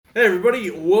Hey everybody,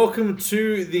 welcome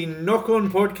to the Knock On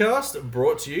podcast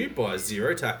brought to you by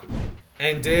Zero Tackle.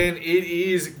 And Dan, it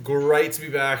is great to be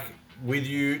back with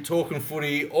you talking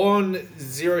footy on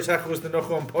Zero Tackle's the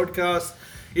Knock On podcast.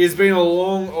 It has been a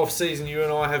long off season. You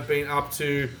and I have been up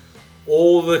to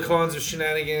all the kinds of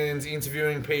shenanigans,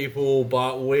 interviewing people,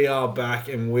 but we are back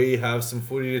and we have some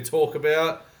footy to talk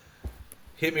about.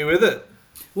 Hit me with it.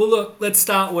 Well, look, let's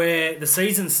start where the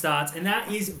season starts, and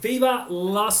that is Viva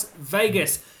Las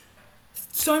Vegas.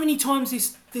 So many times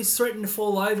this threatened to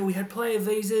fall over. We had player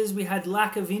visas, we had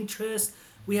lack of interest,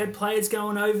 we had players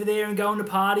going over there and going to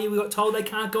party. We got told they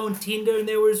can't go on Tinder, and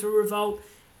there was a revolt.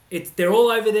 They're all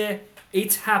over there.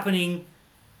 It's happening.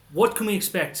 What can we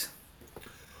expect?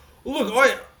 Look,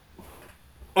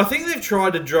 I think they've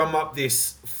tried to drum up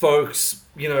this folks,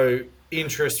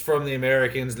 interest from the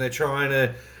Americans, and they're trying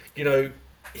to,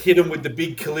 hit them with the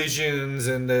big collisions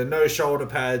and the no shoulder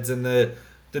pads and the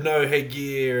no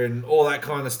headgear and all that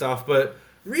kind of stuff. But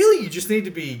really, you just need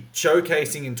to be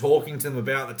showcasing and talking to them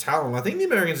about the talent. I think the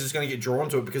Americans are just going to get drawn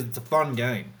to it because it's a fun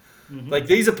game. Mm-hmm. Like,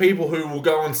 these are people who will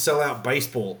go and sell out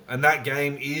baseball, and that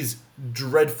game is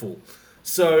dreadful.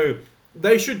 So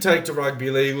they should take to rugby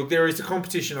league. Look, there is a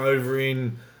competition over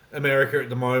in America at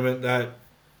the moment that,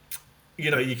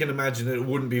 you can imagine that it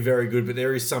wouldn't be very good, but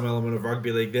there is some element of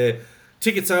rugby league there.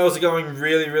 Ticket sales are going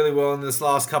really, really well in this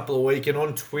last couple of weeks. And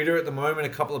on Twitter at the moment, a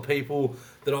couple of people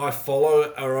that I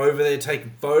follow are over there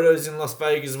taking photos in Las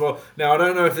Vegas as well. Now, I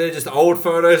don't know if they're just old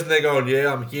photos and they're going,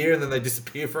 yeah, I'm here, and then they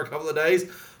disappear for a couple of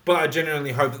days. But I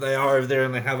genuinely hope that they are over there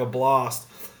and they have a blast.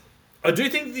 I do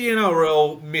think the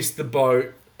NRL missed the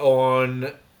boat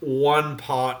on one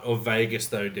part of Vegas,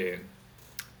 though, Dan.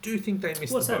 Do you think they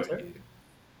missed the boat here?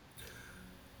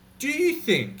 Do you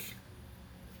think,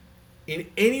 in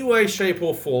any way, shape,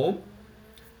 or form,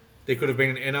 there could have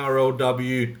been an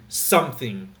NRLW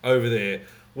something over there?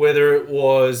 Whether it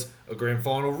was a grand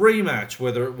final rematch,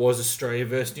 whether it was Australia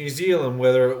versus New Zealand,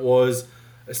 whether it was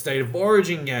a state of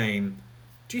origin game.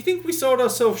 Do you think we sold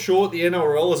ourselves short? The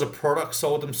NRL as a product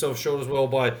sold themselves short as well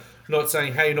by not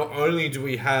saying, hey, not only do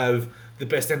we have the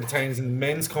best entertainers in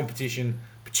men's competition,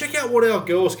 but check out what our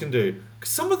girls can do.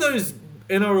 Because some of those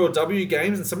NRLW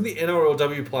games and some of the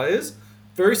NRLW players,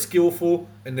 very skillful,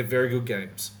 and they're very good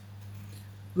games.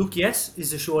 Look, yes,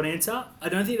 is the short answer. I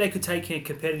don't think they could take a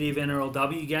competitive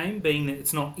NRLW game, being that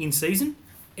it's not in season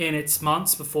and it's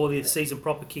months before the season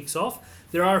proper kicks off.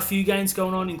 There are a few games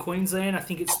going on in Queensland. I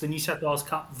think it's the New South Wales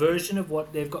Cup version of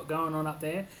what they've got going on up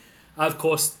there. Of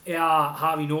course, our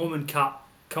Harvey Norman Cup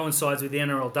coincides with the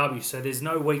NRLW, so there's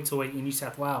no week to week in New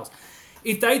South Wales.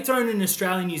 If they'd thrown in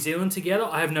Australia and New Zealand together,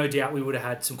 I have no doubt we would have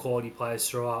had some quality players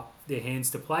throw up their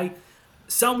hands to play.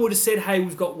 Some would have said, hey,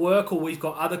 we've got work or we've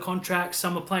got other contracts.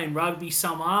 Some are playing rugby,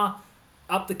 some are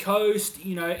up the coast.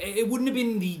 It wouldn't have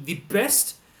been the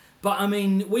best. But,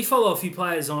 we follow a few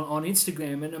players on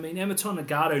Instagram. And, Emerton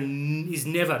Nagado is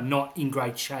never not in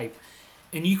great shape.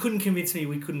 And you couldn't convince me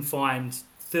we couldn't find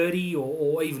 30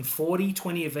 or even 40,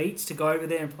 20 of each to go over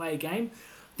there and play a game.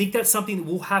 I think that's something that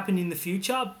will happen in the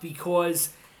future because,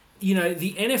 the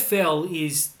NFL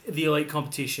is the elite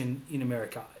competition in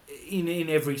America. In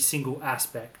every single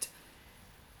aspect.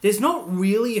 There's not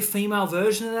really a female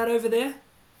version of that over there.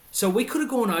 So we could have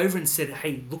gone over and said,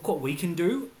 hey, look what we can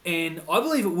do. And I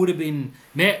believe it would have been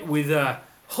met with,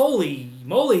 holy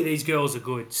moly, these girls are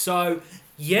good. So,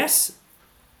 yes,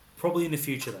 probably in the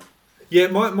future, though. Yeah,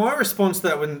 my response to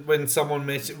that when someone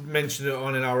mentioned it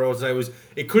on NRL today was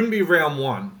it couldn't be round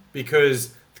one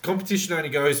because the competition only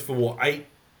goes for, 9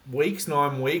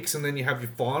 weeks, and then you have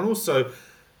your finals. So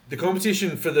the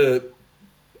competition for the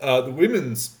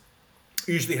women's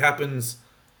usually happens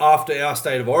after our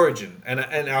state of origin and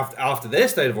after their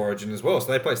state of origin as well.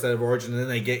 So they play state of origin and then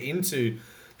they get into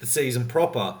the season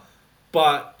proper.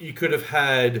 But you could have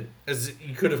had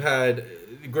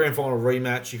the grand final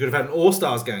rematch. You could have had an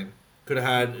All-Stars game. Could have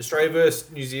had Australia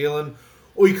versus New Zealand,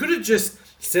 or you could have just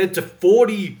said to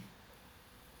 40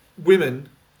 women,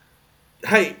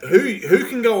 "Hey, who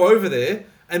can go over there?"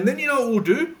 And then you know what we'll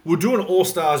do? We'll do an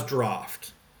All-Stars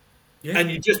draft. Yeah. And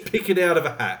you just pick it out of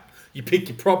a hat. You pick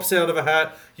your props out of a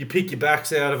hat. You pick your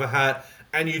backs out of a hat.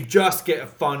 And you just get a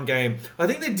fun game. I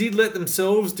think they did let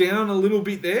themselves down a little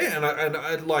bit there. And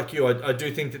I like you, I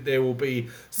do think that there will be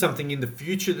something in the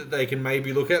future that they can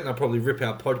maybe look at. And I'll probably rip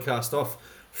our podcast off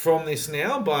from this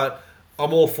now. But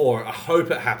I'm all for it. I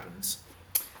hope it happens.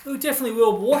 It definitely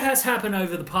will. But what has happened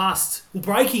over the past... Well,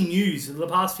 breaking news in the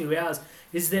past few hours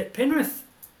is that Penrith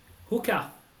hooker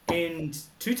and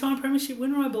two-time premiership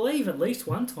winner, I believe, at least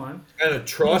one time. And a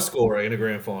try scorer in a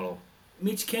grand final.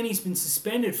 Mitch Kenny's been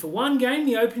suspended for one game,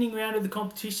 the opening round of the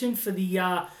competition for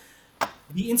the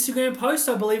The Instagram post,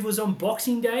 I believe, was on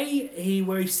Boxing Day,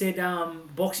 where he said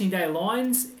Boxing Day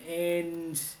lines,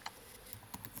 and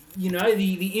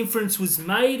the inference was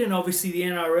made, and obviously the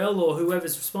NRL or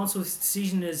whoever's responsible for this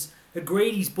decision has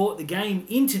agreed he's brought the game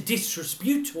into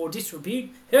disrepute or disrepute,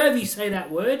 however you say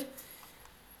that word.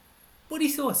 What are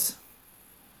your thoughts?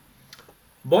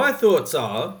 My thoughts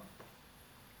are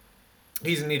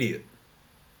he's an idiot.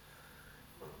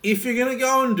 If you're going to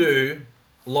go and do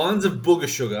lines of booger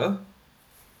sugar,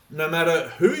 no matter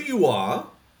who you are,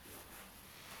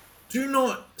 do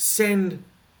not send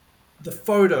the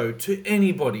photo to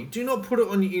anybody. Do not put it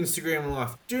on your Instagram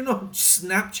live. Do not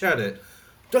Snapchat it.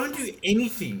 Don't do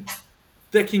anything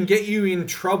that can get you in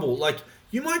trouble. Like,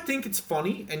 you might think it's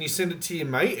funny and you send it to your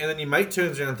mate, and then your mate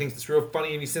turns around and thinks it's real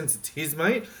funny and he sends it to his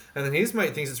mate, and then his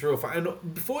mate thinks it's real funny.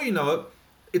 And before you know it,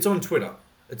 it's on Twitter.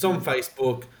 It's on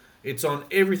Facebook. It's on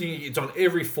everything. It's on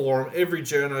every forum. Every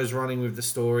journo's running with the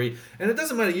story. And it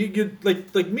doesn't matter. You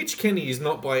like Mitch Kenny is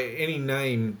not by any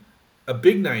name a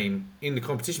big name in the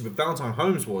competition, but Valentine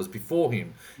Holmes was before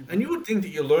him. And you would think that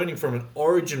you're learning from an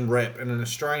Origin rep and an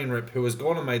Australian rep who has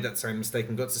gone and made that same mistake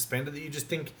and got suspended, that you just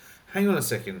think, hang on a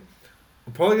second,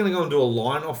 I'm probably going to go and do a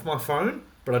line off my phone,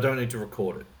 but I don't need to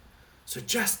record it. So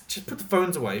just put the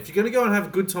phones away. If you're going to go and have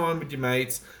a good time with your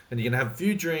mates and you're going to have a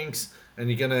few drinks and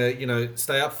you're going to,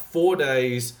 stay up 4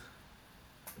 days,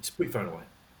 just put your phone away.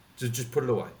 Just put it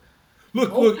away.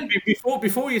 Look,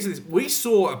 before we get to this, we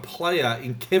saw a player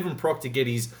in Kevin Proctor get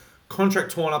his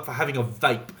contract torn up for having a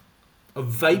vape. A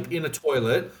vape in a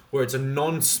toilet where it's a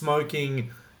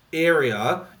non-smoking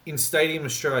area in Stadium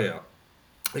Australia.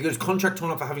 He got his contract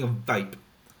torn up for having a vape.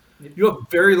 You're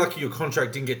very lucky your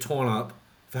contract didn't get torn up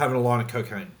for having a line of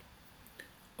cocaine.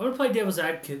 I want to play devil's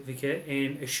advocate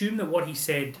and assume that what he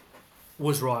said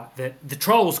was right, that the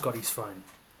trolls got his phone.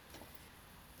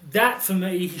 That, for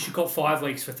me, he should got 5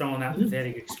 weeks for throwing that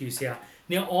pathetic excuse out.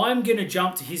 Now, I'm going to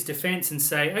jump to his defence and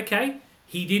say, okay,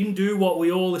 he didn't do what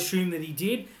we all assume that he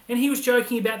did, and he was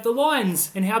joking about the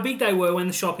Lions and how big they were when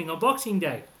the shopping on Boxing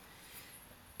Day.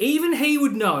 Even he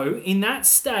would know, in that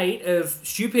state of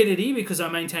stupidity, because I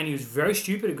maintain he was very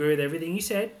stupid, agree with everything he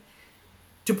said,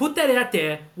 to put that out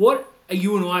there, what are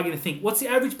you and I going to think? What's the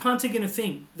average punter going to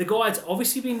think? The guy's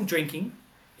obviously been drinking,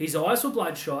 his eyes were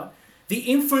bloodshot, the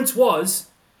inference was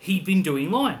he'd been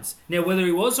doing lines. Now, whether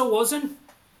he was or wasn't,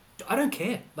 I don't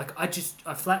care.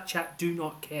 I flat chat do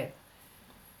not care.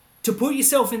 To put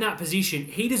yourself in that position,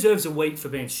 he deserves a week for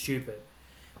being stupid.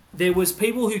 There was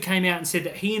people who came out and said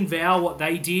that he and Val, what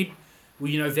they did,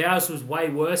 Val's was way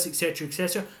worse, etc.,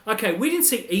 etc. Okay, we didn't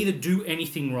see either do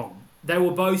anything wrong. They were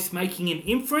both making an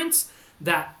inference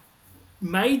that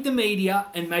made the media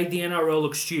and made the NRL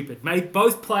look stupid, made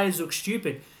both players look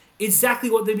stupid. Exactly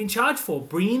what they've been charged for,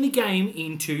 bringing the game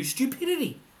into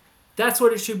stupidity. That's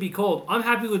what it should be called. I'm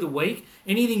happy with a week.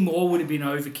 Anything more would have been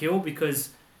overkill, because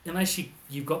unless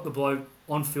you've got the bloke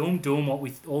on film doing what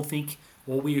we all think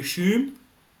or we assume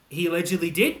he allegedly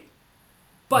did.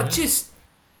 But just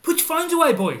put your phones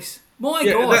away, boys. My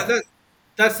God.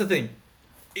 That's the thing.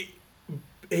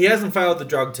 He hasn't failed the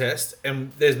drug test,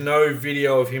 and there's no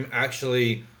video of him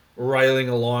actually railing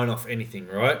a line off anything,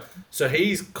 right? So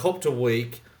he's copped a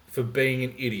week for being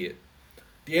an idiot.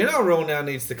 The NRL now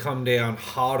needs to come down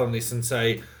hard on this and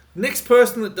say, next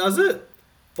person that does it,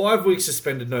 5 weeks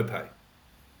suspended, no pay.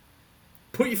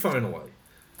 Put your phone away.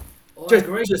 I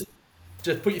agree.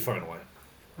 Just put your phone away.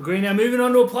 Agree. Now, moving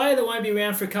on to a player that won't be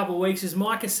around for a couple of weeks is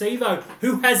Mike Acevo,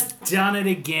 who has done it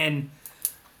again.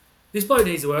 This bloke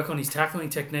needs to work on his tackling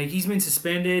technique. He's been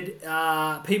suspended.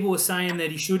 People were saying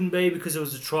that he shouldn't be because it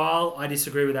was a trial. I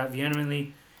disagree with that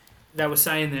vehemently. They were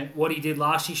saying that what he did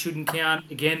last year shouldn't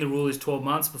count. Again, the rule is 12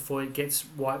 months before it gets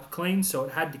wiped clean, so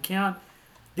it had to count.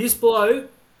 This bloke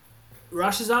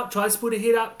rushes up, tries to put a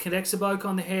hit up, connects a bloke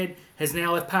on the head, has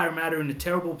now left Parramatta in a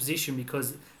terrible position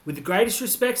because, with the greatest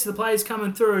respects to the players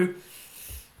coming through,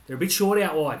 they're a bit short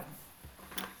out wide.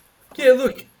 Yeah,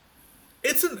 look,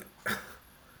 it's an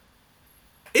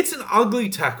ugly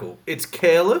tackle. It's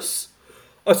careless.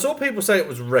 I saw people say it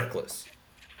was reckless.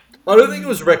 I don't think it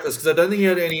was reckless because I don't think he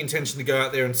had any intention to go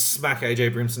out there and smack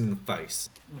AJ Brimson in the face.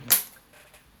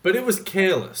 But it was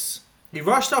careless. He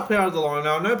rushed up out of the line.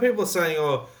 Now, I know people are saying,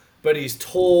 oh, but he's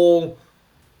tall.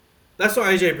 That's not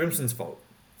AJ Brimson's fault.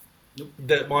 Nope.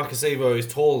 That Mike Acevo is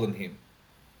taller than him.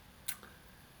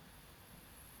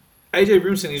 AJ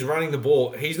Brimson is running the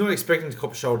ball. He's not expecting to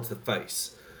cop a shoulder to the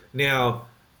face. Now,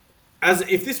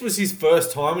 if this was his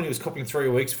first time and he was copping 3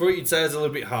 weeks for it, you'd say it's a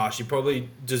little bit harsh. He probably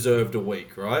deserved a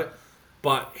week, right?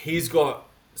 But he's got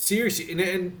seriously,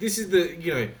 and this is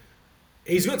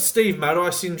he's got Steve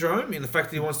Maddai syndrome in the fact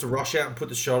that he wants to rush out and put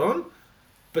the shot on.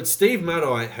 But Steve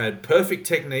Maddie had perfect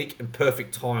technique and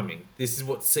perfect timing. This is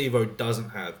what Sivo doesn't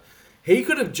have. He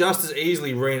could have just as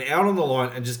easily ran out on the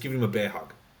line and just given him a bear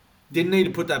hug. Didn't need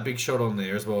to put that big shot on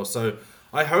there as well. So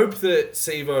I hope that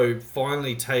Sivo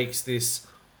finally takes this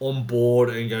on board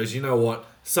and goes, you know what,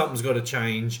 something's got to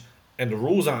change, and the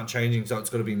rules aren't changing, so it's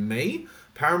got to be me.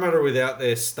 Parramatta were without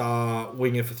their star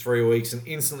winger for 3 weeks, and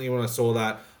instantly when I saw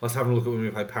that, I was having a look at when we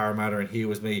played Parramatta, and here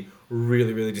was me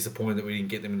really, really disappointed that we didn't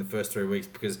get them in the first 3 weeks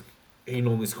because he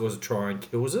normally scores a try and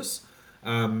kills us.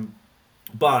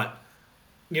 But,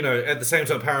 you know, at the same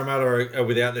time, Parramatta are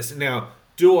without this. Now,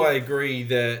 do I agree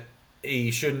that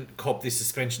he shouldn't cop this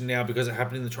suspension now because it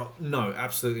happened in the trial? No,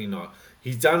 absolutely not.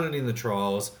 He's done it in the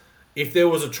trials. If there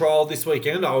was a trial this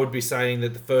weekend, I would be saying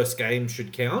that the first game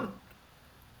should count.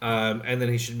 And then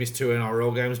he should miss 2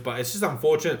 NRL games. But it's just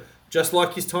unfortunate. Just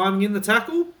like his timing in the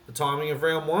tackle, the timing of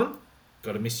round 1,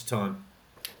 got to miss your time.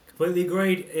 Completely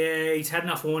agreed. He's had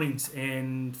enough warnings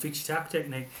and fixed your tackle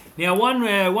technique. Now,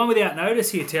 one without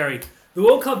notice here, Terry. The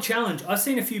World Cup Challenge. I've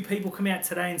seen a few people come out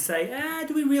today and say,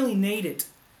 do we really need it?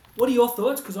 What are your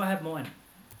thoughts? Because I have mine.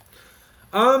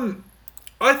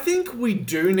 I think we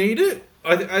do need it.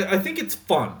 I think it's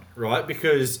fun, right?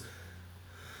 Because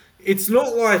it's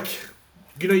not like,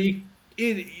 you know,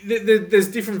 there's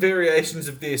different variations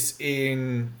of this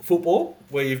in football,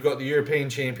 where you've got the European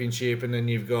Championship and then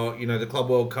you've got, you know, the Club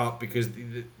World Cup because,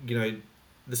 you know,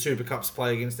 the Super Cups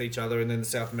play against each other, and then the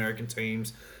South American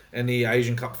teams and the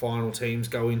Asian Cup final teams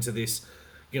go into this,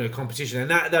 you know, competition.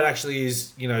 And that actually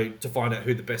is, you know, to find out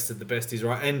who the best of the best is,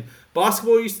 right? And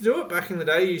basketball used to do it back in the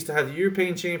day. You used to have the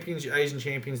European champions, Asian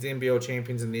champions, the NBL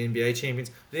champions, and the NBA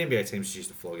champions. The NBA teams just used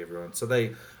to flog everyone. So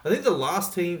I think the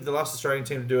last Australian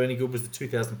team to do any good was the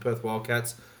 2000 Perth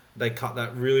Wildcats. They cut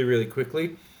that really, really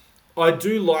quickly. I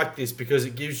do like this because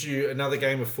it gives you another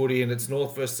game of footy, and it's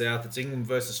North versus South, it's England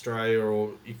versus Australia,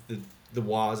 or if the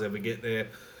Wars ever get there,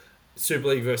 Super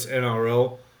League versus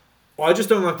NRL. I just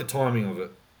don't like the timing of it.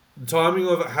 The timing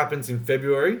of it happens in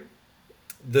February.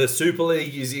 The Super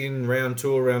League is in round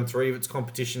 2 or round 3 of its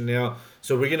competition now.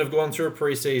 So we're going to have gone through a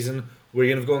pre-season. We're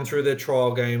going to have gone through their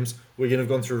trial games. We're going to have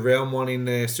gone through round 1 in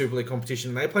their Super League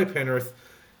competition. They play Penrith,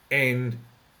 and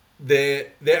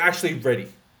they're actually ready,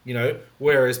 you know.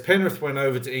 Whereas Penrith went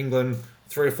over to England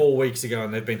 3 or 4 weeks ago,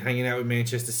 and they've been hanging out with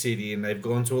Manchester City, and they've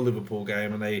gone to a Liverpool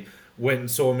game, and they went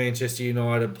and saw Manchester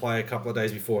United play a couple of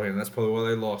days beforehand. That's probably why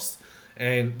they lost.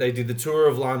 And they did the tour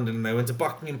of London, and they went to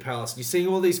Buckingham Palace. And you're seeing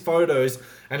all these photos,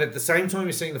 and at the same time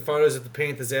you're seeing the photos of the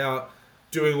Panthers out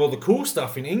doing all the cool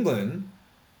stuff in England,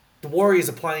 the Warriors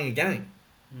are playing a game.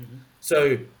 Mm-hmm.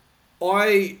 So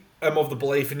I am of the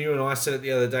belief, and you and I said it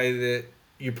the other day, that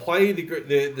you play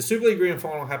the Super League Grand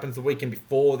Final happens the weekend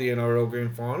before the NRL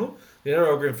Grand Final. The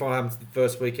NRL Grand Final happens the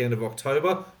first weekend of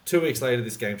October. 2 weeks later,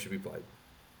 this game should be played.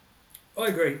 I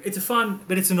agree. It's a fun,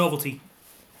 but it's a novelty.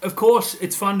 Of course,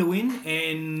 it's fun to win,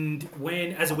 and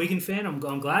when, as a Wigan fan, I'm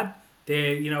glad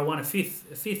they, you know, won a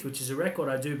fifth, which is a record,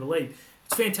 I do believe.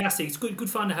 It's fantastic. It's good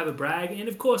fun to have a brag, and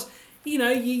of course, you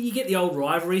know, you get the old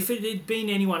rivalry. If it had been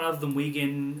anyone other than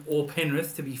Wigan or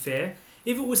Penrith, to be fair,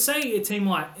 if it was, say, a team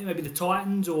like maybe the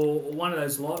Titans or one of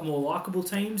those more likeable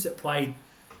teams that played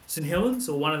St Helens,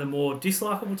 or one of the more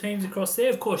dislikable teams across there,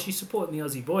 of course, you're supporting the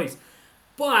Aussie boys.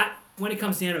 But when it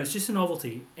comes down to it, it's just a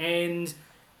novelty, and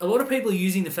a lot of people are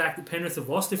using the fact that Penrith have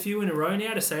lost a few in a row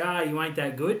now to say, you ain't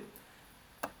that good.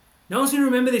 No one's going to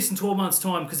remember this in 12 months'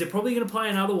 time because they're probably going to play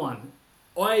another one.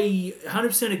 I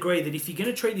 100% agree that if you're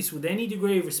going to treat this with any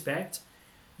degree of respect,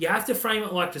 you have to frame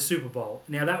it like the Super Bowl.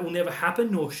 Now, that will never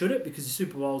happen, nor should it, because the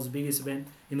Super Bowl is the biggest event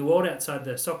in the world outside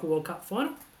the Soccer World Cup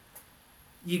final.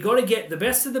 You got to get the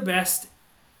best of the best,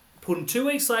 put them 2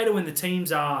 weeks later when the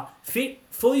teams are fit,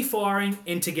 fully firing,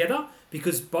 and together,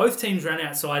 because both teams ran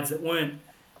out sides that weren't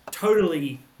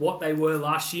totally what they were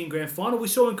last year in Grand Final. We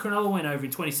saw when Cronulla went over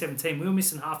in 2017, we were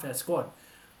missing half our squad.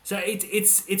 So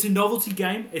it's a novelty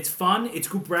game. It's fun. It's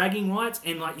good bragging rights.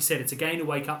 And like you said, it's a game to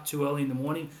wake up too early in the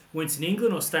morning when it's in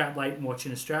England, or stay up late and watch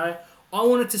in Australia. I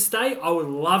want it to stay. I would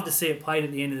love to see it played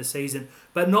at the end of the season,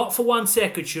 but not for 1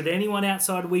 second should anyone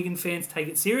outside Wigan fans take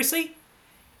it seriously.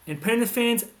 And Penrith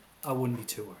fans, I wouldn't be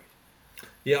too worried.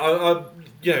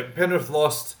 Yeah, Penrith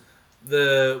lost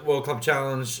the World Cup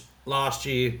Challenge last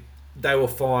year. They were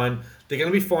fine. They're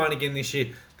going to be fine again this year.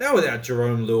 They were without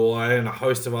Jerome Luai and a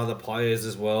host of other players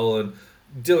as well. And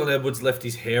Dylan Edwards left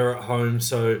his hair at home,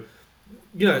 so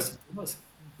you know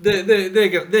they're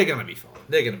going to be fine.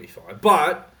 They're going to be fine.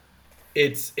 But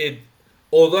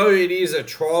although it is a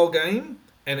trial game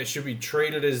and it should be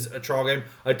treated as a trial game,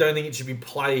 I don't think it should be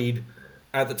played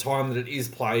at the time that it is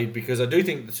played, because I do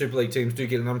think the Super League teams do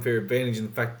get an unfair advantage in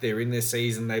the fact that they're in their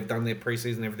season, they've done their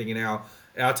preseason and everything, and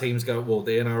our teams go, well,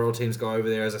 the NRL teams go over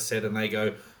there, as I said, and they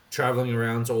go travelling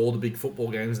around to all the big football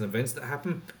games and events that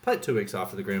happen. Play it 2 weeks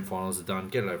after the grand finals are done.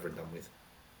 Get it over and done with.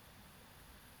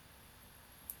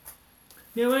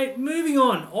 Now, mate, moving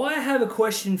on. I have a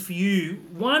question for you.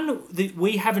 One that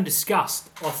we haven't discussed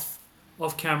off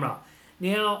camera.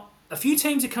 Now, a few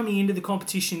teams are coming into the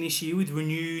competition this year with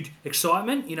renewed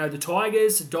excitement. You know, the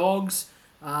Tigers, the Dogs,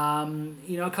 a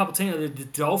couple of teams. The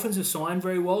Dolphins have signed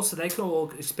very well, so they can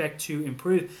all expect to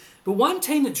improve. But one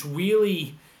team that's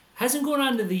really hasn't gone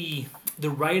under the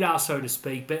radar, so to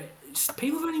speak, but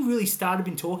people have only really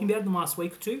been talking about it in the last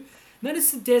week or two, and that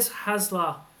is the Des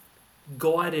Hasler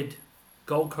guided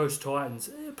Gold Coast Titans.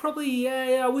 Probably,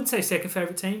 I would say second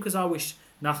favourite team, because I wish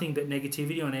nothing but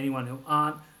negativity on anyone who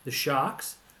aren't the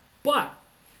Sharks. But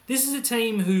this is a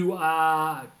team who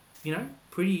are,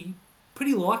 pretty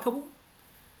likeable.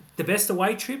 The best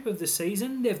away trip of the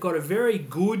season. They've got a very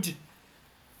good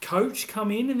coach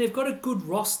come in, and they've got a good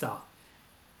roster.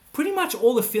 Pretty much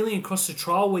all the feeling across the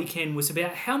trial weekend was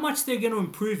about how much they're going to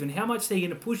improve and how much they're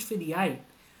going to push for the 8.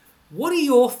 What are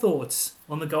your thoughts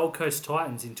on the Gold Coast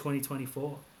Titans in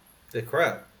 2024? They're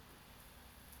crap.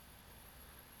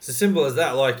 It's as simple as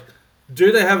that. Like,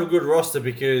 do they have a good roster?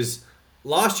 Because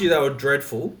last year they were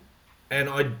dreadful, and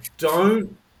I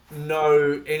don't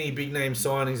know any big name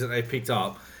signings that they picked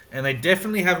up, and they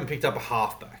definitely haven't picked up a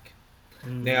halfback.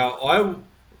 Now,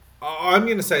 I'm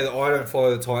going to say that I don't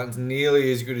follow the Titans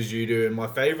nearly as good as you do, and my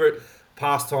favourite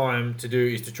pastime to do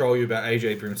is to troll you about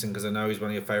AJ Brimson, because I know he's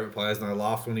one of your favourite players, and I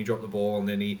laughed when he dropped the ball, and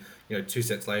then he, 2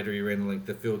 sets later, he ran the length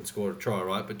of the field and scored a try,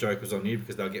 right? But joke was on you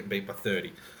because they were getting beat by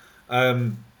 30.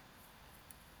 They're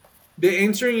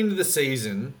entering into the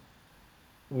season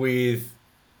with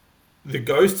the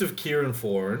ghost of Kieran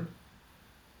Foran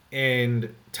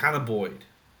and Tanner Boyd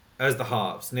as the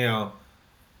halves. Now,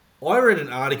 I read an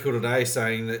article today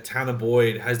saying that Tanner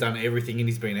Boyd has done everything and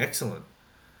he's been excellent.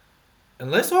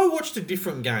 Unless I watched a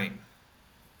different game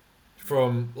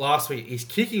from last week, his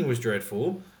kicking was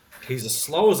dreadful. He's as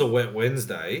slow as a wet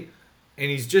Wednesday,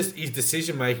 and his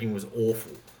decision making was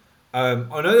awful. I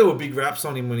know there were big raps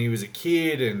on him when he was a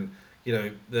kid, and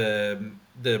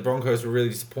the Broncos were really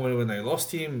disappointed when they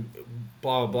lost him.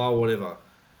 Blah blah whatever.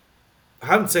 I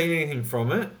haven't seen anything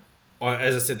from it.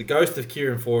 As I said, the ghost of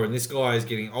Kieran Foran. This guy is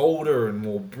getting older and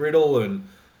more brittle, and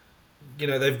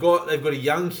they've got a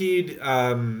young kid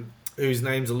whose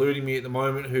name's eluding me at the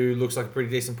moment, who looks like a pretty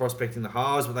decent prospect in the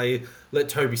halves, but they let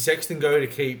Toby Sexton go to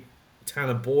keep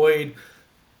Tanner Boyd.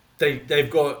 They've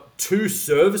got 2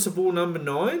 serviceable number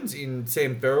 9s in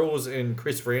Sam Ferrells and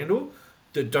Chris Randall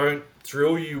that don't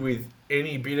thrill you with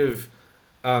any bit of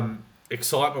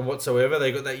excitement whatsoever.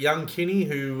 They got that young Kinney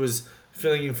who was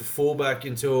filling in for fullback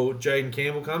until Jaden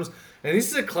Campbell comes. And this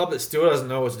is a club that still doesn't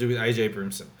know what to do with AJ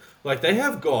Brimson. Like, they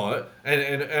have got,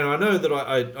 and I know that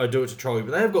I do it to troll you,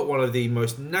 but they have got one of the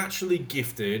most naturally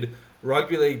gifted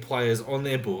rugby league players on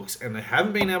their books, and they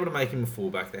haven't been able to make him a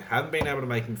fullback. They haven't been able to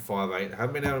make him 5'8". They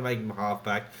haven't been able to make him a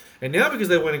halfback. And now, because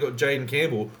they went and got Jaden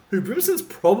Campbell, who Brimson's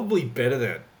probably better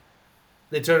than,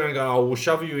 they turn around and go, oh, we'll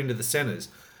shove you into the centres.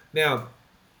 Now,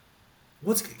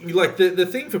 what's like the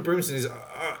thing for Brimson is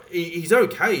he's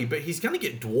okay, but he's going to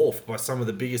get dwarfed by some of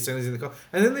the biggest centres in the country,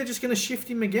 and then they're just going to shift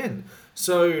him again.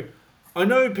 So I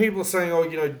know people are saying, oh,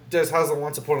 Des Hasler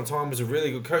once upon a time was a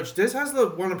really good coach. Des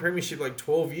Hasler won a premiership like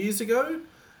 12 years ago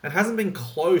and hasn't been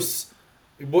close.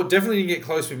 Well, definitely didn't get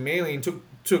close with Manly, and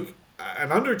took an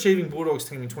underachieving Bulldogs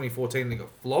team in 2014 that got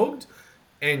flogged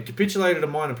and capitulated a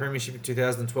minor premiership in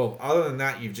 2012. Other than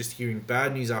that, you're just hearing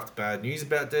bad news after bad news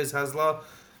about Des Hasler.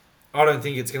 I don't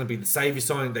think it's going to be the saviour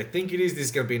signing they think it is. This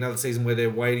is going to be another season where they're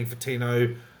waiting for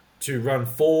Tino to run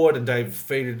forward and David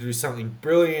Feeder to do something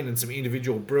brilliant and some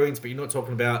individual brilliance, but you're not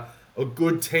talking about a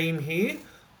good team here.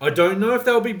 I don't know if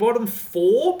they'll be bottom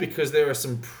 4 because there are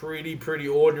some pretty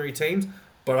ordinary teams,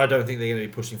 but I don't think they're going to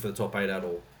be pushing for the top 8 at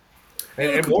all.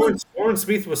 And Warren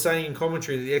Smith was saying in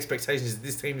commentary that the expectation is that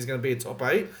this team is going to be a top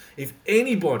 8. If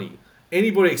anybody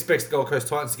expects the Gold Coast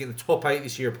Titans to get in the top 8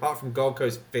 this year, apart from Gold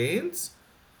Coast fans,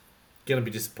 going to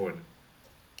be disappointed.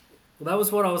 Well, that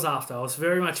was what I was after. I was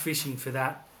very much fishing for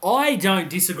that. I don't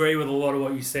disagree with a lot of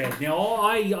what you said. Now,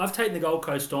 I've taken the Gold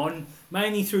Coast on,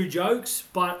 mainly through jokes,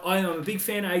 but I am a big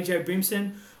fan of AJ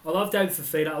Brimson. I love David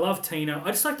Fafita. I love Tino.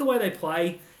 I just like the way they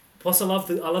play. Plus, I love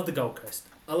the Gold Coast.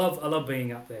 I love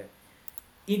being up there.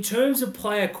 In terms of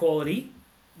player quality,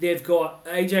 they've got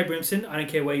AJ Brimson. I don't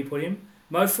care where you put him.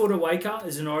 Mo Fodawaker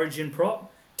is an Origin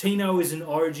prop. Tino is an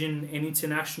Origin and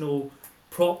international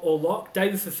prop or lock.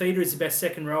 David Fafita is the best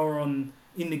second rower on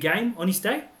in the game on his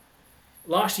day.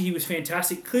 Last year he was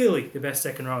fantastic. Clearly the best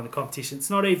second row in the competition. It's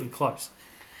not even close.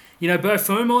 Bo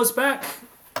Fermor's back.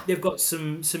 They've got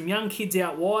some young kids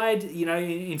out wide,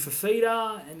 in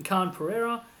Fafita and Khan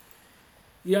Pereira.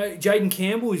 Jaden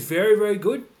Campbell is very, very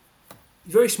good.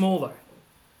 He's very small, though.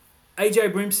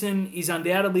 AJ Brimson is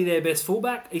undoubtedly their best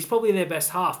fullback. He's probably their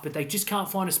best half, but they just can't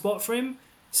find a spot for him.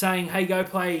 Saying, hey, go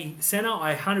play centre.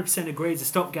 I 100% agree it's a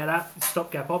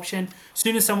stopgap option. As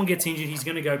soon as someone gets injured, he's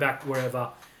going to go back wherever.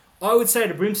 I would say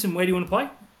to Brimson, where do you want to play?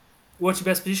 What's your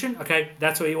best position? Okay,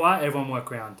 that's where you are. Everyone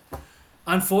work around.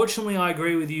 Unfortunately, I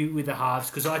agree with you with the halves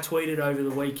because I tweeted over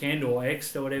the weekend, or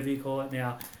X, or whatever you call it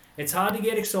now. It's hard to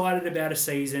get excited about a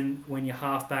season when your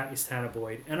halfback is Tanner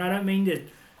Boyd. And I don't mean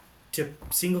to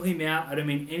single him out. I don't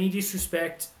mean any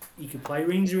disrespect. He could play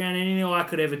rings around anything I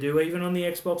could ever do, even on the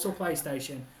Xbox or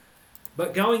PlayStation.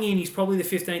 But going in, he's probably the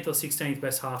 15th or 16th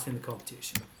best half in the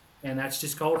competition. And that's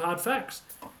just cold, hard facts.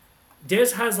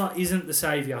 Des Hasler isn't the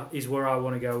saviour, is where I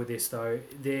want to go with this, though.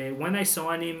 When they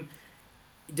sign him,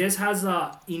 Des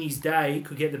Hasler, in his day,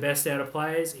 could get the best out of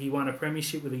players. He won a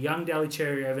premiership with a young Daly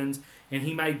Cherry Evans, and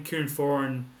he made Kieran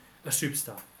Foran a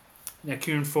superstar. Now,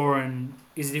 Kieran Foran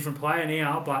is a different player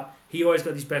now, but he always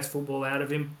got his best football out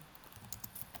of him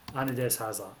under Des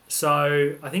Hasler.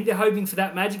 So I think they're hoping for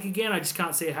that magic again. I just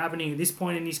can't see it happening at this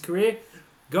point in his career.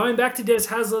 Going back to Des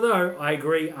Hasler, though, I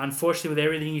agree, unfortunately, with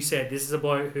everything you said. This is a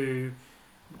bloke who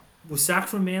was sacked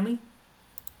from Manly.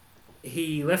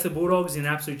 He left the Bulldogs in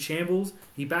absolute shambles.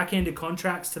 He back-ended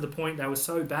contracts to the point they were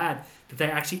so bad that they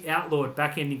actually outlawed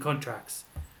back-ending contracts.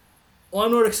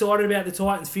 I'm not excited about the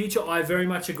Titans' future. I very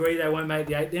much agree they won't make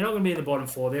the 8. They're not going to be in the bottom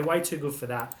 4. They're way too good for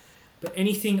that. But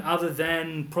anything other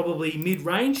than probably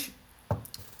mid-range,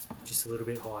 just a little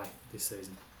bit high this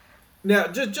season. Now,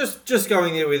 just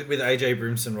going there with AJ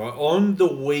Brimson, right? On the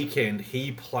weekend,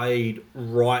 he played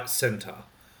right centre.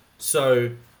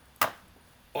 So,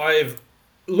 I've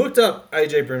looked up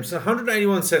AJ Brimson,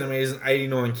 181 centimetres and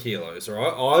 89 kilos,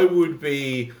 right? I would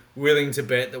be willing to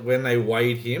bet that when they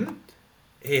weighed him,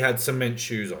 he had cement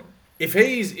shoes on. If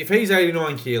he's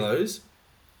 89 kilos,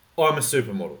 I'm a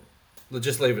supermodel. Let's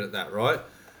just leave it at that, right?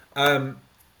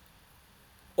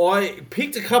 I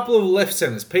picked a couple of left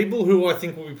centres, people who I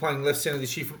think will be playing left centre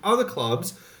this year from other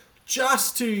clubs,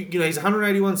 just to, he's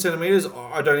 181 centimetres.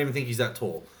 I don't even think he's that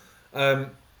tall.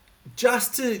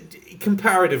 Just to,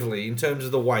 comparatively, in terms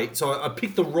of the weight. So I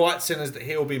picked the right centres that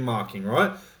he'll be marking,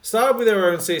 right? Started with our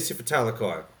own Sifa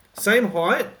Talakai. Same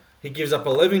height, he gives up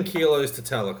 11 kilos to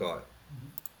Talakai.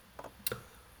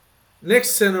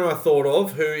 Next centre I thought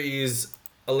of, who is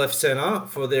a left centre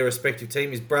for their respective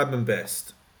team, is Bradman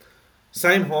Best.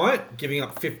 Same height, giving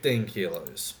up 15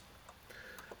 kilos.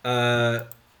 I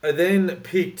then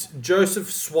picked Joseph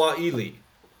Swahili.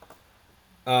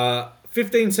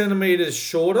 15 centimetres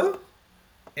shorter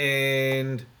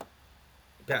and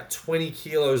about 20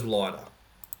 kilos lighter.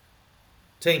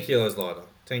 10 kilos lighter.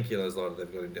 10 kilos lighter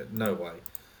they've got him down. No way.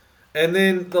 And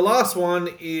then the last one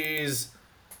is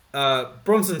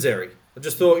Bronson Zeri. I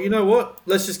just thought, you know what?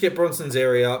 Let's just get Bronson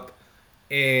Zeri up.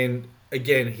 And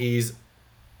again, he's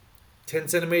 10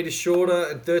 centimetres shorter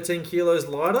and 13 kilos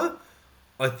lighter.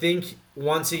 I think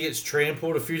once he gets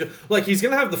trampled a few times, he's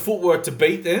going to have the footwork to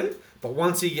beat them, but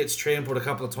once he gets trampled a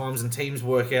couple of times and teams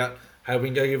work out how we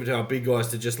can go give it to our big guys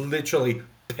to just literally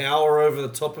power over the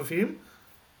top of him,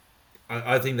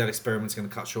 I think that experiment's going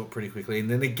to cut short pretty quickly. And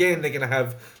then again, they're going to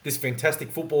have this fantastic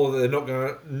football that they're not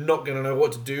going to know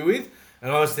what to do with.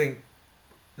 And I just think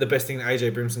the best thing that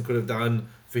AJ Brimson could have done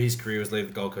for his career was leave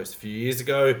the Gold Coast a few years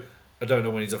ago. I don't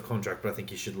know when he's off contract, but I think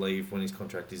he should leave when his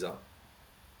contract is up.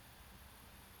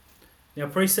 Now,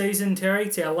 pre-season, Terry,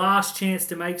 it's our last chance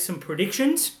to make some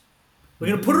predictions. We're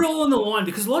going to put it all on the line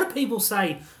because a lot of people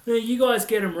say, you guys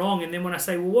get them wrong. And then when I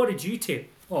say, well, what did you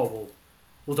tip? Oh,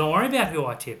 well, don't worry about who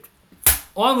I tipped.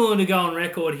 I'm willing to go on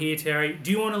record here, Terry. Do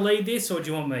you want to lead this or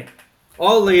do you want me?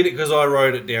 I'll lead it because I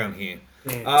wrote it down here.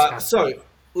 Yeah, so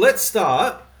let's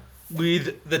start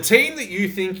with the team that you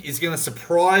think is going to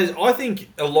surprise. I think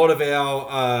a lot of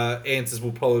our answers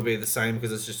will probably be the same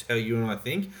because it's just how you and I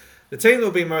think. The team that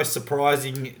will be most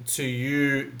surprising to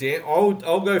you, Dan,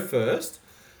 I'll go first.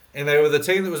 And they were the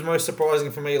team that was most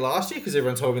surprising for me last year because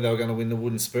everyone told me they were going to win the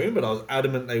wooden spoon, but I was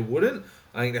adamant they wouldn't.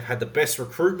 I think they've had the best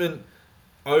recruitment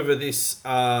over this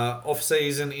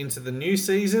off-season into the new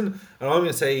season. And I'm going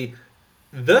to say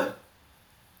the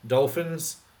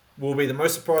Dolphins will be the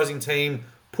most surprising team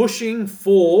pushing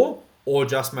for or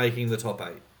just making the top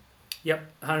 8.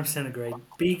 Yep, 100% agreed.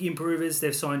 Big improvers.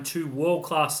 They've signed 2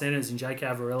 world-class centres in Jake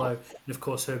Averillo and, of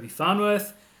course, Herbie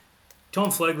Farnworth. Tom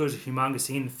Flegler is a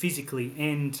humongous in physically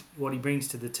and what he brings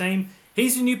to the team.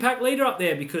 He's the new pack leader up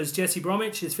there because Jesse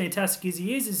Bromwich, as fantastic as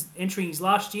he is entering his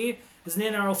last year as an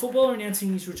NRL footballer,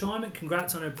 announcing his retirement.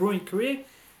 Congrats on a brilliant career.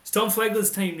 It's Tom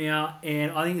Flegler's team now,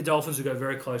 and I think the Dolphins will go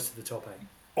very close to the top 8.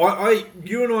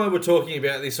 You and I were talking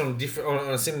about this on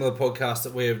a similar podcast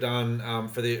that we have done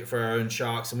for our own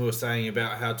Sharks, and we were saying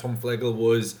about how Tom Flegler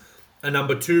was a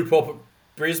number 2 prop at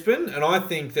Brisbane, and I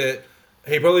think that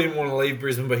he probably didn't want to leave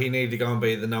Brisbane, but he needed to go and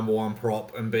be the number 1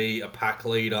 prop and be a pack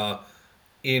leader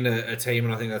in a team,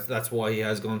 and I think that's why he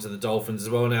has gone to the Dolphins as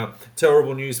well. Now,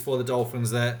 terrible news for the Dolphins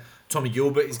that Tommy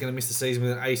Gilbert is going to miss the season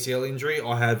with an ACL injury.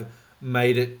 I have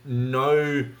made it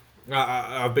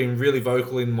I've been really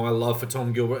vocal in my love for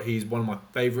Tom Gilbert. He's one of my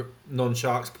favourite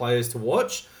non-Sharks players to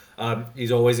watch.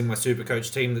 He's always in my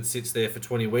Supercoach team that sits there for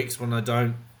 20 weeks when I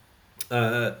don't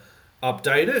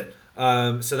update it.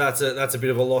 So that's a bit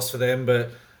of a loss for them.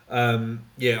 But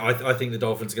I think the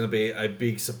Dolphins are going to be a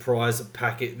big surprise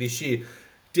packet this year.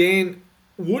 Dan,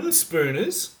 Wooden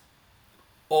Spooners,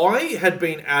 I had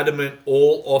been adamant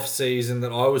all off-season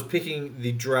that I was picking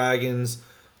the Dragons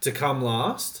to come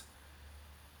last.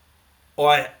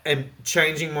 I am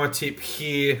changing my tip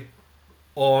here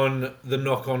on the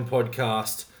Knock On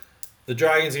podcast. The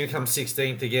Dragons are going to come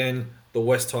 16th again. The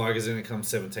West Tigers are going to come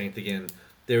 17th again.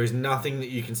 There is nothing that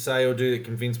you can say or do that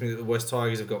convince me that the West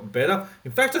Tigers have gotten better.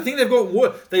 In fact, I think they've gotten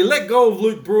worse. They let go of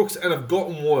Luke Brooks and have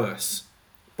gotten worse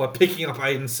by picking up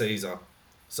Aiden Caesar.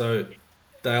 So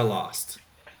they are last.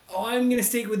 I'm going to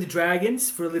stick with the Dragons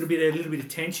for a little bit of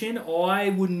tension. I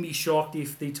wouldn't be shocked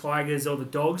if the Tigers or the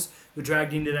Dogs were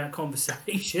dragged into that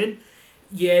conversation.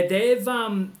 Yeah, they've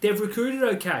recruited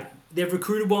okay. They've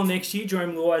recruited well next year.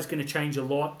 Jerome Luai is going to change a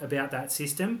lot about that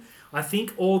system. I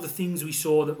think all the things we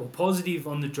saw that were positive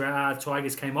on the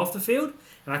Tigers came off the field,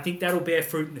 and I think that'll bear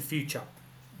fruit in the future.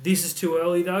 This is too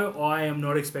early, though. I am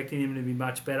not expecting them to be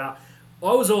much better.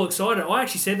 I was all excited. I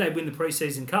actually said they'd win the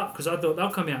preseason cup because I thought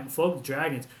they'll come out and flog the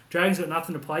Dragons. Dragons got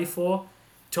nothing to play for.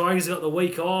 Tigers got the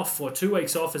week off, or 2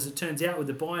 weeks off as it turns out with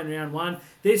the bye in round 1.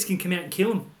 They just can come out and kill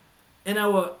them. And they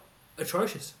were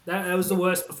atrocious. That was the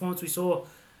worst performance we saw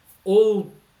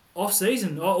all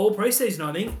off-season, all pre-season,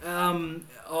 I think.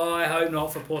 I hope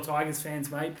not for poor Tigers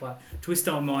fans, mate, but twist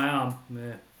on my arm.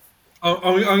 Yeah. I'm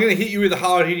going to hit you with a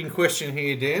hard-hitting question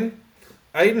here, Dan.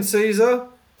 Aiden Caesar,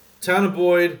 Tanner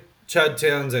Boyd, Chad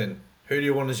Townsend. Who do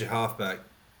you want as your halfback?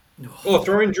 Oh,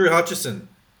 throw in Drew Hutchison.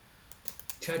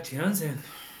 Chad Townsend.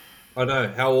 I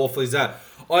know. How awful is that?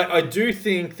 I do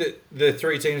think that the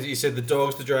 3 teams that you said, the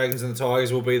Dogs, the Dragons, and the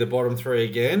Tigers, will be the bottom 3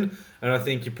 again. And I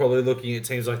think you're probably looking at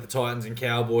teams like the Titans and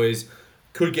Cowboys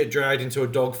could get dragged into a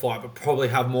dogfight, but probably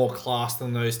have more class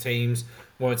than those teams.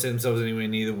 Won't set themselves anywhere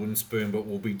near the wooden spoon, but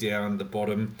will be down the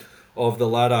bottom of the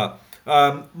ladder.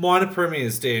 Minor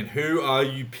premiers, Dan. Who are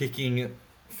you picking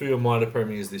for your minor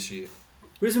premiers this year?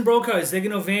 Brisbane Broncos, they're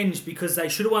going to avenge because they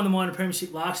should have won the minor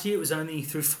premiership last year. It was only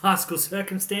through farcical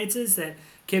circumstances that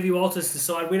Kevy Walters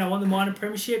decided we don't want the minor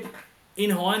premiership. In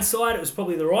hindsight, it was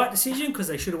probably the right decision because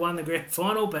they should have won the grand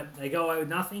final, but they go away with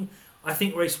nothing. I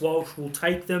think Reece Walsh will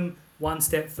take them one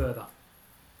step further.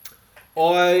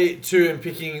 I, too, am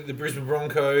picking the Brisbane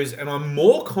Broncos, and I'm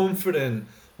more confident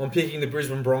on picking the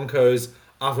Brisbane Broncos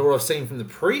after what I've seen from the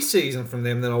preseason from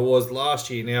them than I was last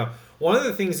year. Now, one of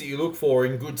the things that you look for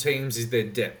in good teams is their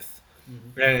depth.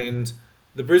 Mm-hmm. And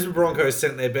the Brisbane Broncos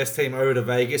sent their best team over to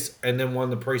Vegas and then won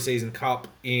the preseason cup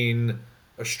in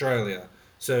Australia.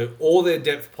 So all their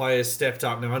depth players stepped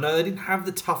up. Now, I know they didn't have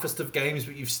the toughest of games,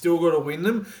 but you've still got to win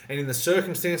them. And in the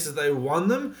circumstances they won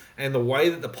them and the way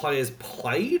that the players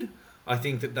played, I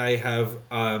think that they have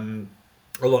a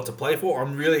lot to play for.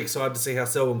 I'm really excited to see how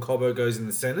Selwyn Cobbo goes in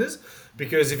the centres,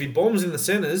 because if he bombs in the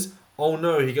centres, oh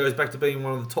no, he goes back to being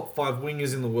one of the top 5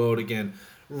 wingers in the world again.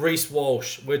 Reece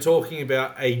Walsh, we're talking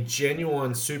about a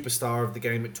genuine superstar of the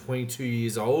game at 22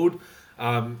 years old.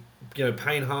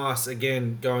 Payne Haas,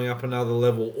 again, going up another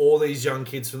level. All these young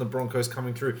kids from the Broncos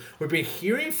coming through. We've been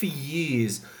hearing for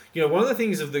years. One of the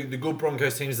things of the good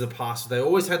Broncos teams of the past, they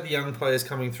always had the young players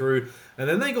coming through, and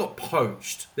then they got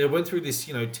poached. They went through this,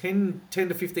 10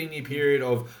 to 15 year period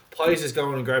of players just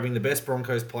going and grabbing the best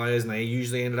Broncos players, and they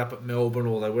usually ended up at Melbourne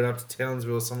or they went up to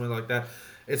Townsville or somewhere like that.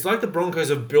 It's like the Broncos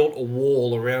have built a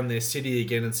wall around their city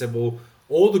again and said, well,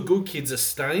 all the good kids are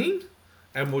staying,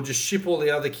 and we'll just ship all the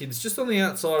other kids just on the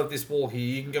outside of this wall here.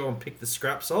 You can go and pick the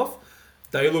scraps off.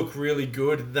 They look really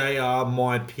good. They are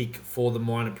my pick for the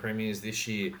minor premiers this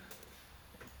year.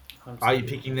 Absolutely. Are you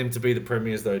picking them to be the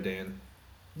premiers though, Dan?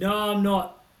 No, I'm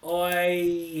not.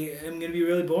 I am going to be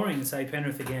really boring and say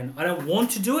Penrith again. I don't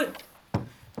want to do it,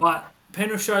 but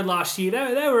Penrith showed last year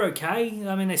they were okay.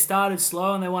 I mean, they started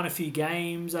slow and they won a few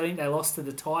games. I think they lost to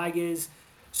the Tigers.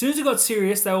 As soon as it got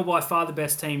serious, they were by far the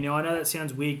best team. Now, I know that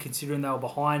sounds weird considering they were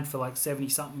behind for like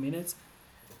 70-something minutes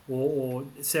or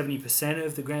 70%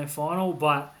 of the grand final,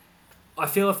 but I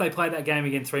feel if they play that game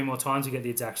again 3 more times, we get the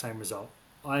exact same result.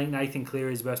 I think Nathan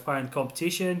Cleary is the best player in the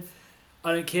competition.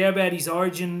 I don't care about his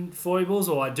origin foibles,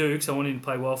 or I do because I want him to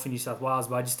play well for New South Wales,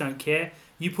 but I just don't care.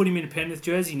 You put him in a Penrith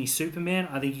jersey and he's Superman,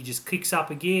 I think he just kicks up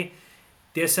a gear.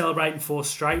 They're celebrating 4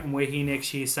 straight, and we're here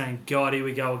next year saying, God, here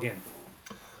we go again.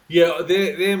 Yeah,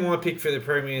 they're my pick for the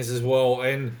premiers as well.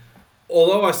 And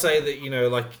although I say that,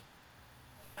 like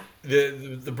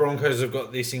the Broncos have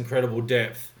got this incredible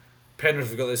depth, Penrith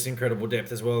have got this incredible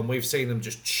depth as well, and we've seen them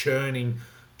just churning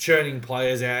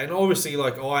players out. And obviously,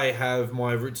 like, I have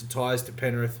my roots and ties to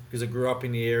Penrith because I grew up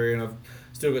in the area, and I've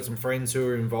still got some friends who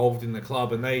are involved in the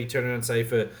club, and they turn around and say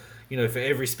for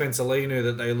every Spencer Lenu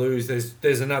that they lose,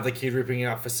 there's another kid ripping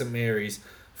out for St Mary's.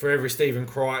 For every Stephen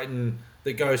Crichton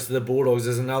that goes to the Bulldogs,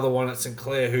 there's another one at St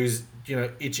Clair who's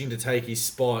itching to take his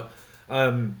spot.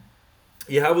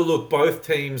 You have a look, both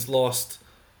teams lost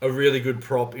a really good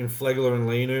prop in Flegler and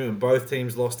Lenu, and both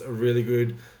teams lost a really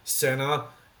good centre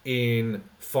in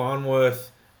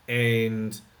Farnworth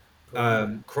and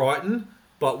Crichton.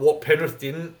 But what Penrith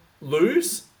didn't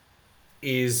lose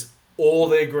is all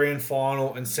their grand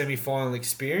final and semi-final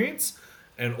experience,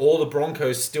 and all the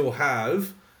Broncos still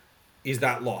have is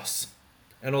that loss.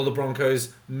 And all the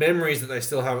Broncos' memories that they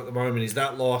still have at the moment is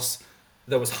that loss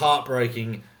that was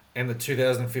heartbreaking, and the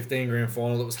 2015 grand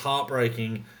final that was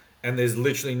heartbreaking, and there's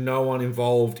literally no one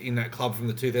involved in that club from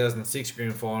the 2006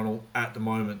 grand final at the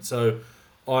moment. So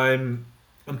I'm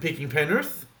picking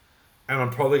Penrith, and I'm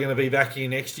probably going to be back here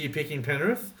next year picking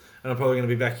Penrith, and I'm probably going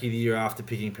to be back here the year after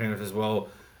picking Penrith as well,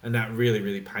 and that really,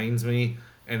 really pains me,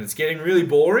 and it's getting really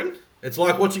boring. It's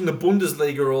like watching the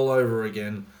Bundesliga all over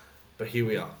again, but here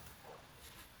we are.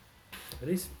 It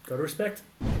is. Got to respect.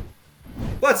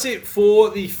 That's it for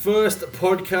the first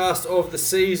podcast of the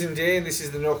season, Dan. This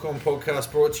is the Knock On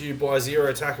podcast brought to you by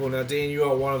Zero Tackle. Now, Dan, you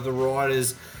are one of the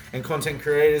writers and content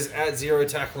creators at Zero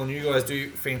Tackle, and you guys do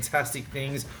fantastic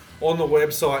things on the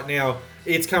website. Now,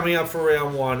 it's coming up for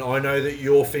round 1. I know that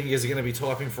your fingers are going to be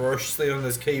typing ferociously on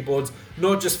those keyboards,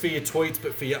 not just for your tweets,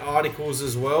 but for your articles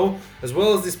as well as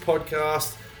this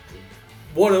podcast.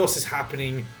 What else is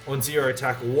happening on Zero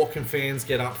Tackle? What can fans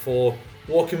get up for?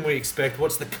 What can we expect?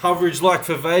 What's the coverage like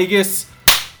for Vegas?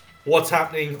 What's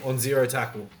happening on Zero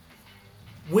Tackle?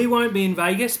 We won't be in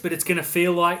Vegas, but it's going to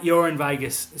feel like you're in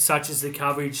Vegas, such as the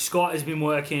coverage. Scott has been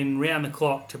working round the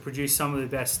clock to produce some of the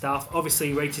best stuff. Obviously,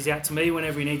 he reaches out to me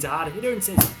whenever he needs a hard hitter and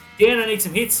says, Dan, I need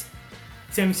some hits.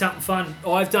 Send me something fun.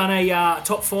 I've done a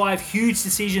top 5 huge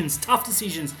decisions, tough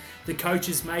decisions the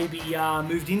coaches may be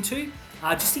moved into.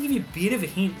 Just to give you a bit of a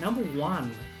hint, number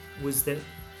 1 was that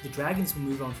the Dragons will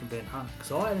move on from Ben Hunt.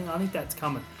 So I think that's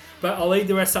coming. But I'll leave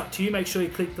the rest up to you. Make sure you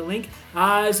click the link.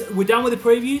 We're done with the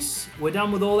previews. We're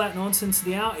done with all that nonsense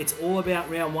now. It's all about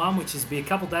round 1, which is be a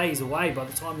couple days away by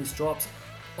the time this drops.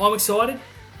 I'm excited.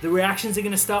 The reactions are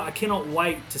going to start. I cannot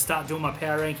wait to start doing my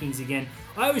power rankings again.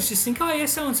 I always just think, oh yeah,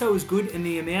 so-and-so was good. And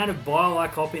the amount of bile I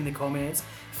cop in the comments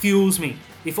fuels me.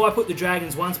 If I put the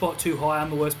Dragons one spot too high,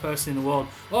 I'm the worst person in the world.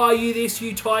 Oh, you this,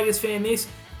 you Tigers fan this.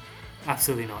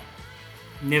 Absolutely not.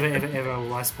 Never, ever, ever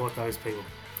will I support those people.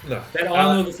 No. But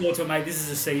I'm looking forward to it, mate. This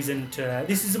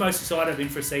is the most excited I've been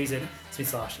for a season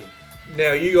since last year.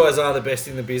 Now, you guys are the best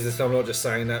in the business. I'm not just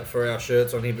saying that for our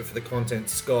shirts on here, but for the content.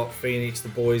 Scott, Phoenix, the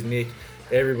boys, Nick,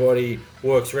 everybody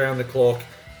works around the clock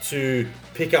to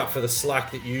pick up for the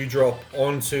slack that you drop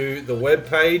onto the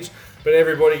webpage. But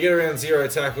everybody, get around Zero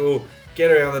Tackle, get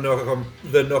around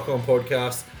the Knock On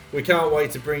podcast. We can't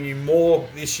wait to bring you more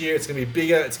this year. It's going to be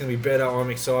bigger. It's going to be better. I'm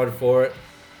excited for it.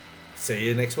 See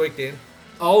you next week, Dan.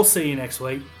 I'll see you next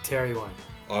week. Terry won't.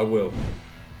 I will.